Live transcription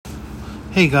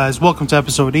Hey guys, welcome to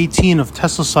episode 18 of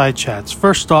Tesla Side Chats.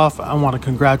 First off, I want to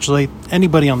congratulate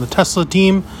anybody on the Tesla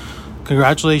team.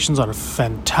 Congratulations on a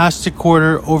fantastic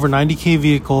quarter, over 90k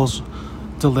vehicles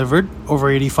delivered, over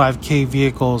 85k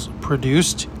vehicles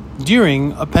produced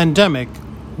during a pandemic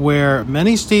where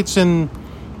many states and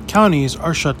counties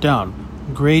are shut down.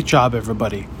 Great job,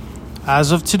 everybody.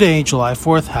 As of today, July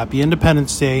 4th, happy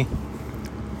Independence Day,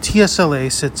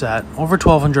 TSLA sits at over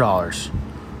 $1,200.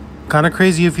 Kind of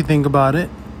crazy if you think about it,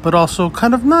 but also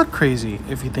kind of not crazy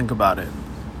if you think about it.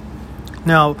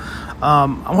 Now,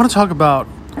 I want to talk about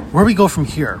where we go from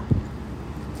here.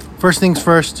 First things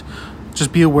first,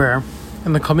 just be aware,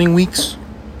 in the coming weeks,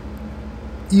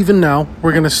 even now,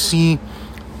 we're going to see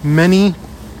many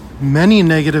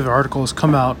negative articles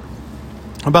come out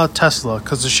about Tesla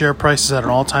because the share price is at an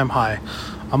all-time high.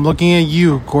 I'm looking at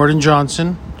you, Gordon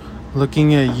Johnson,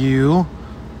 looking at you,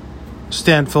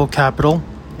 Stanfield Capital,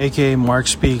 aka Mark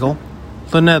Spiegel,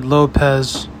 Lynette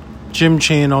Lopez, Jim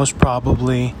Chanos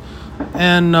probably,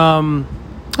 and I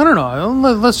don't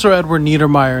know, let's throw Edward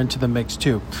Niedermeyer into the mix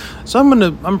too. So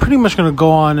I'm pretty much gonna go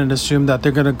on and assume that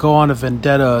they're gonna go on a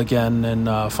vendetta again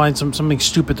and find something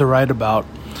stupid to write about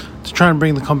to try and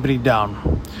bring the company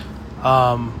down.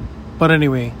 But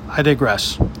anyway, I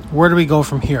digress. Where do we go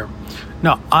from here?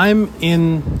 Now, I'm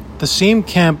in the same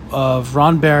camp of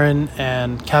Ron Barron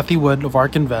and Cathie Wood of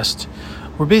ARK Invest,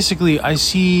 where basically I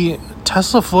see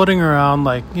Tesla floating around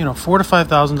like, $4,000 to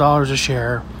 $5,000 a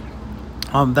share.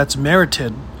 That's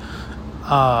merited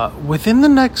within the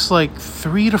next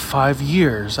 3 to 5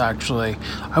 years, actually.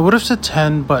 I would have said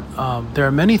 10, but there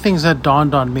are many things that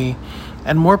dawned on me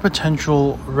and more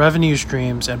potential revenue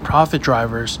streams and profit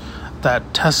drivers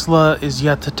that Tesla is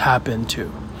yet to tap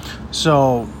into.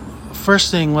 So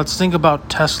first thing, let's think about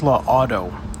Tesla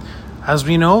Auto. As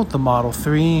we know, the Model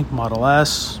 3, Model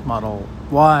S, Model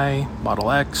Y,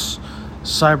 Model X,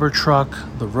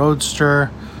 Cybertruck, the Roadster,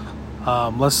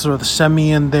 let's throw the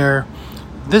Semi in there.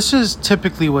 This is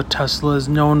typically what Tesla is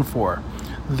known for.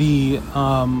 The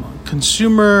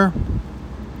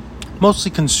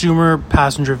mostly consumer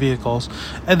passenger vehicles.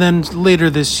 And then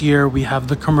later this year, we have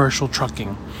the commercial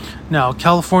trucking. Now,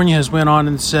 California has went on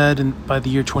and said by the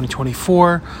year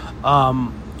 2024,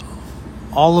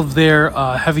 all of their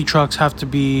heavy trucks have to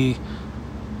be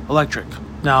electric.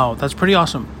 Now, that's pretty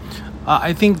awesome.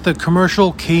 I think the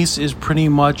commercial case is pretty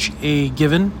much a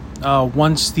given.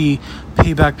 Once the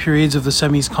payback periods of the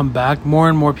semis come back, more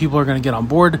and more people are going to get on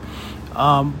board.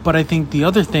 But I think the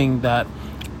other thing that,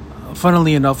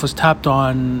 funnily enough, was tapped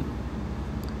on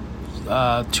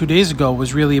 2 days ago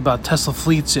was really about Tesla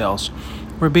fleet sales,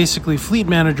 where basically fleet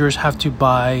managers have to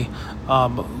buy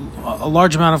a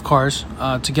large amount of cars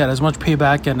to get as much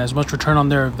payback and as much return on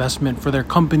their investment for their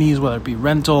companies, whether it be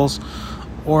rentals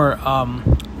or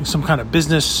some kind of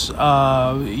business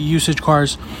usage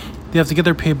cars. They have to get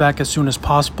their payback as soon as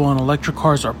possible, and electric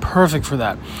cars are perfect for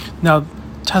that. Now,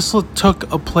 Tesla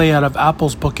took a play out of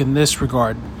Apple's book in this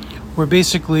regard, where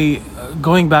basically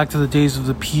going back to the days of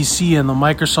the PC and the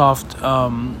Microsoft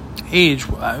age,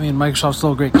 I mean, Microsoft's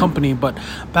still a great company, but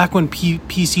back when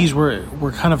PCs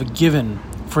were kind of a given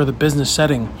for the business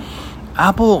setting,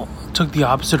 Apple took the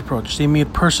opposite approach. They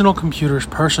made personal computers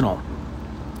personal,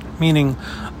 meaning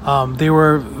they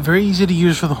were very easy to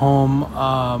use for the home,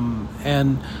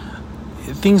 and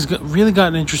things really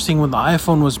got interesting when the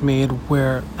iPhone was made,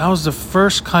 where that was the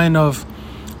first kind of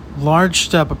large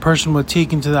step a person would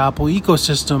take into the Apple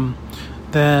ecosystem.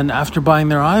 Then after buying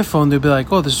their iPhone, they'd be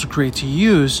like, oh, this is great to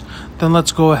use. Then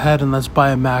let's go ahead and let's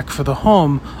buy a Mac for the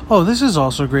home. Oh, this is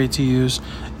also great to use.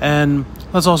 And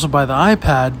let's also buy the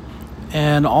iPad.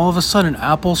 And all of a sudden,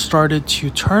 Apple started to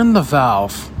turn the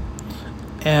valve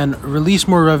and release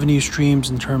more revenue streams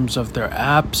in terms of their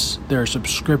apps, their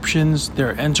subscriptions,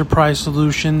 their enterprise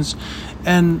solutions.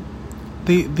 And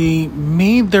they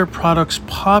made their products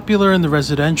popular in the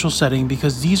residential setting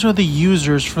because these are the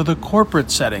users for the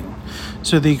corporate setting.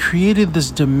 So they created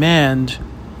this demand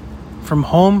from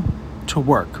home to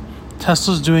work.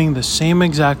 Tesla's doing the same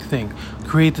exact thing.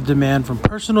 Create the demand from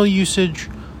personal usage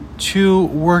to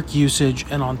work usage.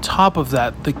 And on top of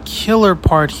that, the killer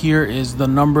part here is the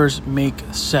numbers make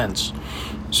sense.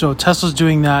 So Tesla's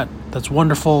doing that. That's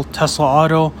wonderful. Tesla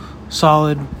Auto,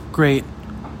 solid, great,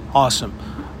 awesome.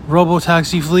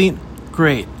 Robotaxi fleet,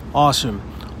 great, awesome.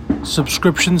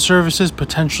 Subscription services,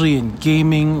 potentially in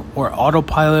gaming or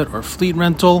autopilot or fleet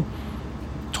rental,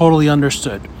 totally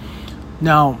understood.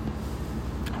 Now,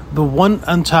 the one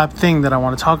untapped thing that I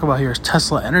want to talk about here is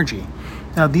Tesla Energy.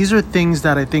 Now, these are things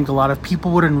that I think a lot of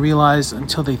people wouldn't realize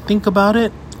until they think about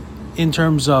it in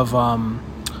terms of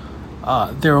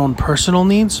their own personal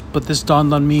needs, but this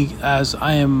dawned on me as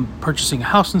I am purchasing a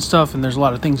house and stuff, and there's a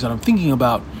lot of things that I'm thinking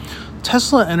about.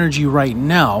 Tesla Energy right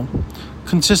now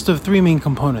consists of three main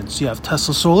components. You have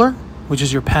Tesla Solar, which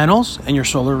is your panels and your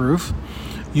solar roof.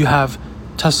 You have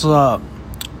Tesla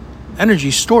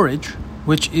Energy Storage,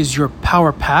 which is your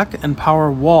power pack and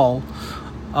power wall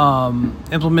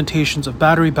implementations of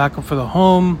battery backup for the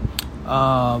home.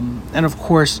 And of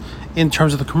course, in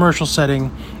terms of the commercial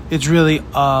setting, it's really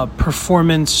a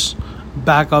performance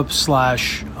backup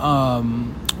slash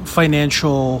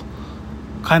financial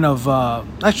kind of,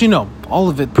 actually no, all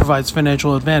of it provides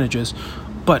financial advantages.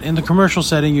 But in the commercial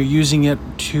setting, you're using it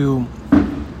to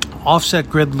offset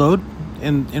grid load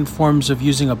in forms of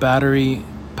using a battery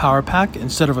power pack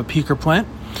instead of a peaker plant.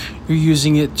 You're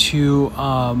using it to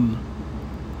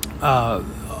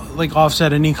like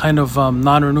offset any kind of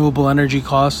non-renewable energy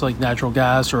costs like natural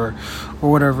gas or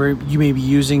whatever you may be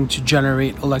using to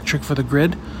generate electric for the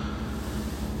grid.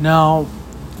 Now,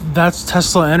 that's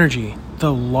Tesla Energy.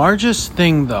 The largest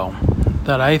thing, though,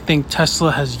 that I think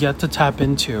Tesla has yet to tap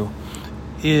into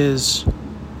is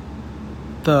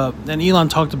and Elon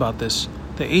talked about this,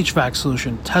 the HVAC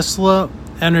solution, Tesla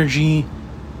Energy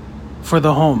for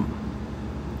the home.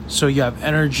 So you have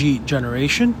energy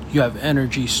generation, you have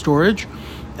energy storage,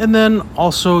 and then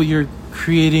also you're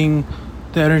creating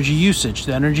the energy usage,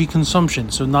 the energy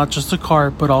consumption. So not just the car,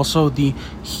 but also the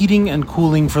heating and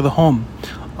cooling for the home.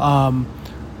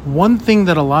 One thing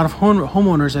that a lot of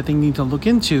homeowners I think need to look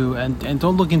into and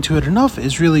don't look into it enough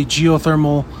is really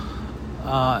geothermal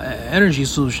energy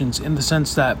solutions, in the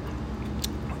sense that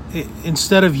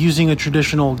instead of using a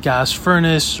traditional gas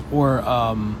furnace or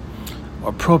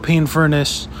propane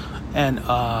furnace and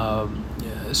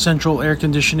central air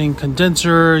conditioning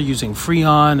condenser using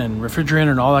Freon and refrigerant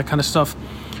and all that kind of stuff,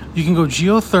 you can go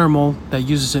geothermal that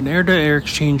uses an air-to-air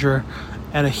exchanger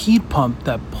and a heat pump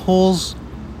that pulls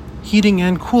heating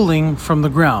and cooling from the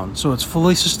ground. So it's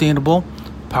fully sustainable,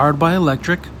 powered by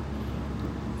electric.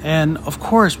 And of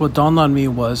course, what dawned on me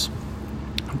was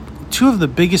two of the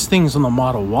biggest things on the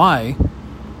Model Y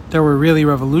that were really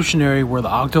revolutionary were the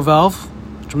octavalve,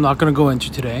 which I'm not going to go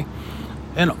into today,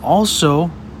 and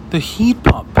also the heat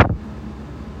pump.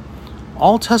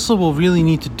 All Tesla will really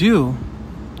need to do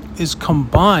is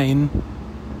combine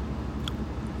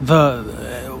the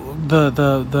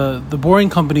Boring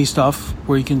Company stuff,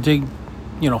 where you can dig,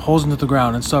 holes into the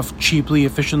ground and stuff cheaply,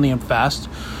 efficiently, and fast,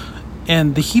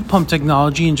 and the heat pump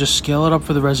technology, and just scale it up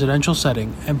for the residential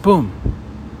setting, and boom,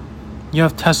 you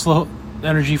have Tesla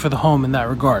Energy for the home in that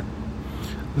regard.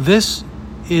 This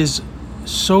is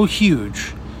so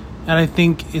huge, and I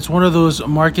think it's one of those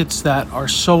markets that are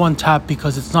so untapped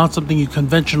because it's not something you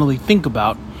conventionally think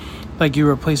about. Like you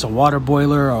replace a water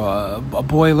boiler or a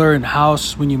boiler in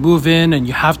house when you move in and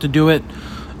you have to do it.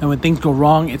 And when things go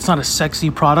wrong, it's not a sexy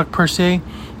product per se.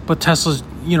 But Tesla's,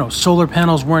 solar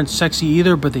panels weren't sexy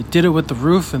either, but they did it with the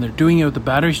roof and they're doing it with the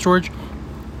battery storage.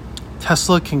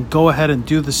 Tesla can go ahead and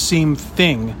do the same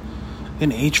thing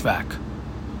in HVAC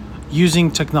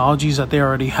using technologies that they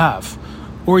already have,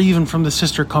 or even from the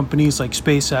sister companies like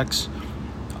SpaceX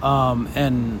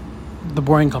and the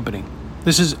Boring Company.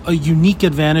 This is a unique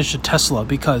advantage to Tesla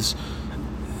because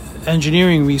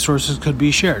engineering resources could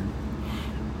be shared.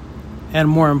 And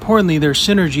more importantly, there's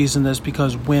synergies in this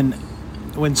because when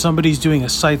somebody's doing a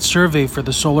site survey for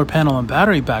the solar panel and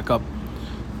battery backup,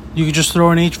 you could just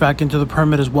throw an HVAC into the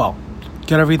permit as well.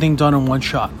 Get everything done in one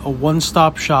shot. A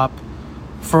one-stop shop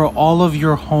for all of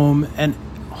your home and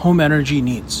home energy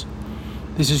needs.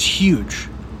 This is huge.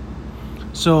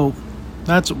 So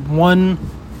that's one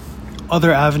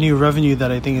other avenue of revenue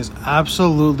that I think is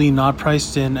absolutely not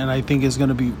priced in, and I think is going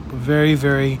to be very,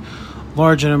 very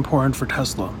large and important for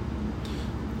Tesla.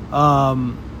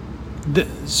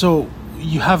 So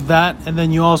you have that, and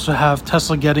then you also have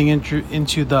Tesla getting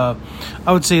into the,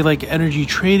 I would say, like energy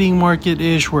trading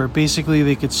market-ish, where basically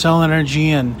they could sell energy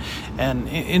and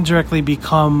indirectly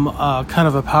become kind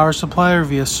of a power supplier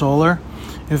via solar.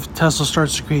 If Tesla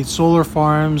starts to create solar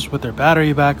farms with their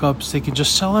battery backups, they can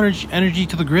just sell energy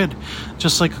to the grid,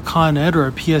 just like a Con Ed or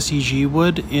a PSEG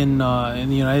would in the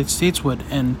United States would.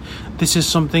 And this is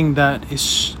something that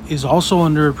is also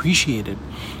underappreciated.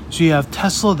 So you have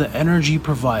Tesla, the energy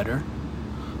provider,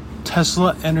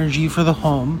 Tesla Energy for the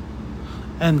home,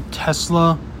 and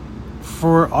Tesla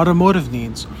for automotive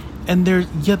needs. And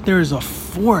there is a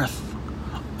fourth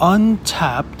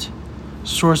untapped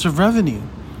source of revenue.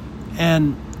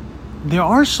 And there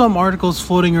are some articles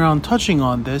floating around touching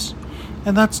on this,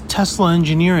 and that's Tesla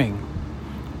engineering,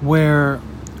 where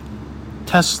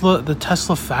the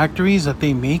Tesla factories that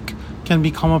they make can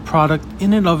become a product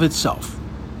in and of itself.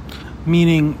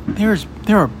 meaning there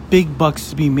are big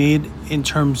bucks to be made in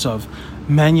terms of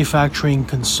manufacturing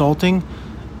consulting,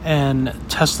 and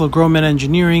Tesla Growman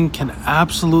Engineering can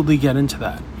absolutely get into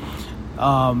that.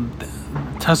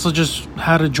 Tesla just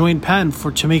had a joint patent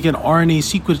to make an RNA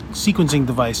sequencing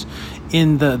device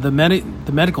in the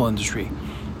medical industry.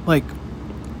 Like,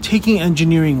 taking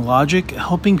engineering logic,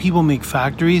 helping people make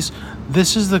factories,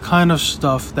 this is the kind of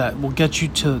stuff that will get you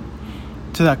to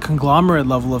that conglomerate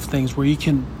level of things where you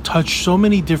can touch so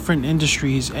many different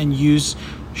industries and use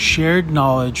shared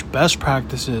knowledge, best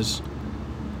practices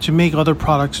to make other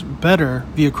products better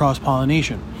via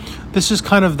cross-pollination. This is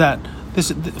kind of that,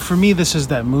 for me, this is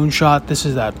that moonshot. This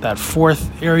is that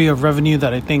fourth area of revenue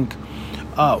that I think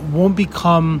won't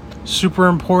become super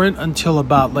important until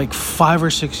about like 5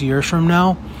 or 6 years from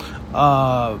now,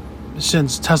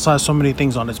 since Tesla has so many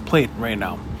things on its plate right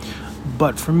now.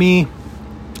 But for me,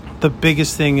 the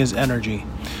biggest thing is energy.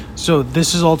 So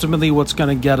this is ultimately what's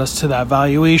going to get us to that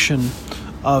valuation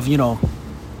of,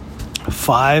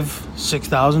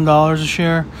 $5,000-$6,000 a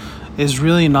share is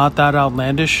really not that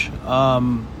outlandish,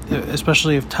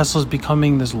 especially if Tesla's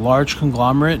becoming this large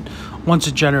conglomerate. Once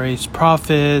it generates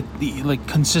profit,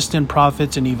 consistent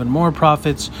profits and even more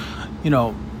profits,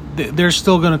 they're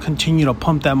still going to continue to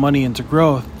pump that money into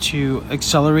growth to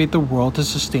accelerate the world to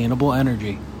sustainable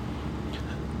energy.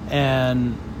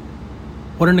 And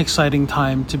what an exciting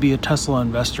time to be a Tesla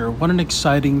investor. What an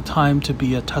exciting time to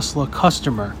be a Tesla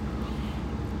customer.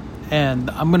 And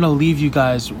I'm going to leave you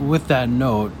guys with that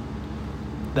note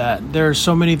that there are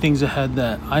so many things ahead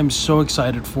that I'm so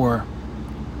excited for.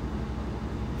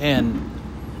 And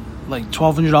like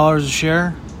 $1,200 a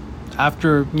share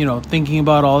after, thinking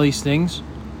about all these things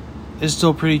is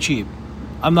still pretty cheap.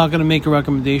 I'm not going to make a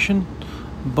recommendation,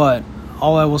 but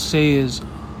all I will say is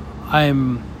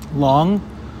I'm long.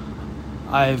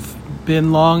 I've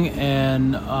been long,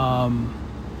 and I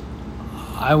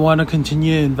want to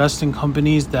continue to invest in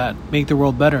companies that make the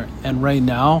world better. And right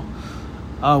now,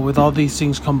 with all these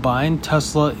things combined,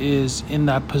 Tesla is in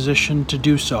that position to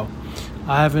do so.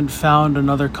 I haven't found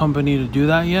another company to do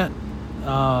that yet,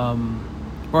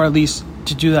 or at least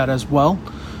to do that as well.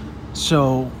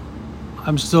 So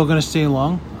I'm still going to stay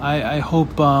long. I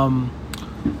hope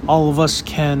all of us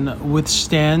can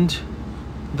withstand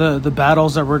the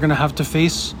battles that we're going to have to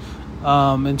face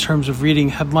in terms of reading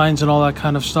headlines and all that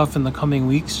kind of stuff in the coming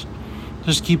weeks.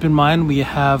 Just keep in mind, we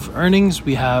have earnings,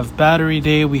 we have Battery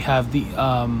Day, we have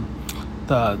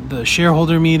the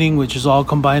shareholder meeting, which is all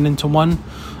combined into one.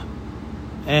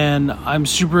 And I'm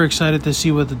super excited to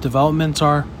see what the developments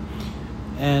are.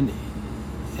 And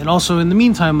also in the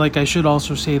meantime, I should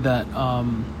also say that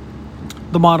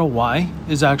the Model Y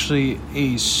is actually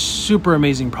a super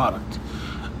amazing product.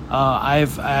 I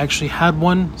actually had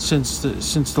one since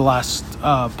the last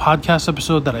podcast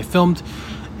episode that I filmed,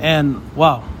 and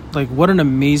wow, what an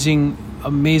amazing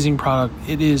product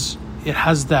it is. It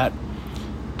has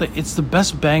it's the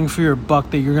best bang for your buck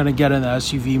that you're going to get in the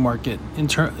SUV market.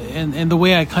 And the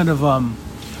way I kind of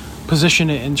position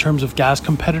it in terms of gas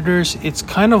competitors, it's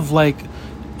kind of like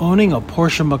owning a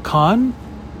Porsche Macan,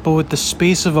 but with the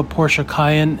space of a Porsche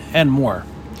Cayenne and more.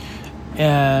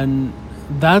 And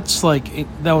that's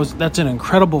an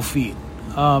incredible feat.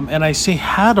 And I say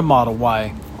had a Model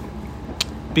Y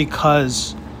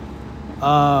because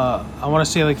I want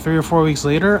to say 3 or 4 weeks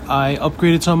later, I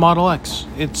upgraded to a Model X.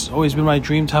 It's always been my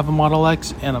dream to have a Model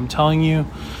X, and I'm telling you,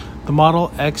 the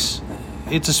Model X,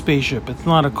 it's a spaceship. It's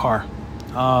not a car.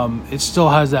 It still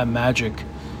has that magic,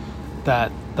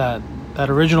 that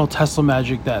original Tesla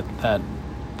magic that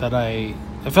I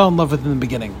fell in love with in the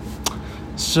beginning.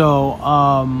 So,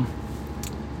 all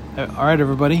right,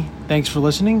 everybody. Thanks for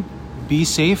listening. Be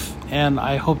safe, and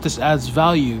I hope this adds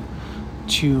value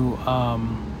to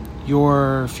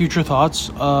your future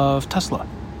thoughts of Tesla.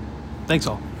 Thanks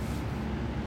all.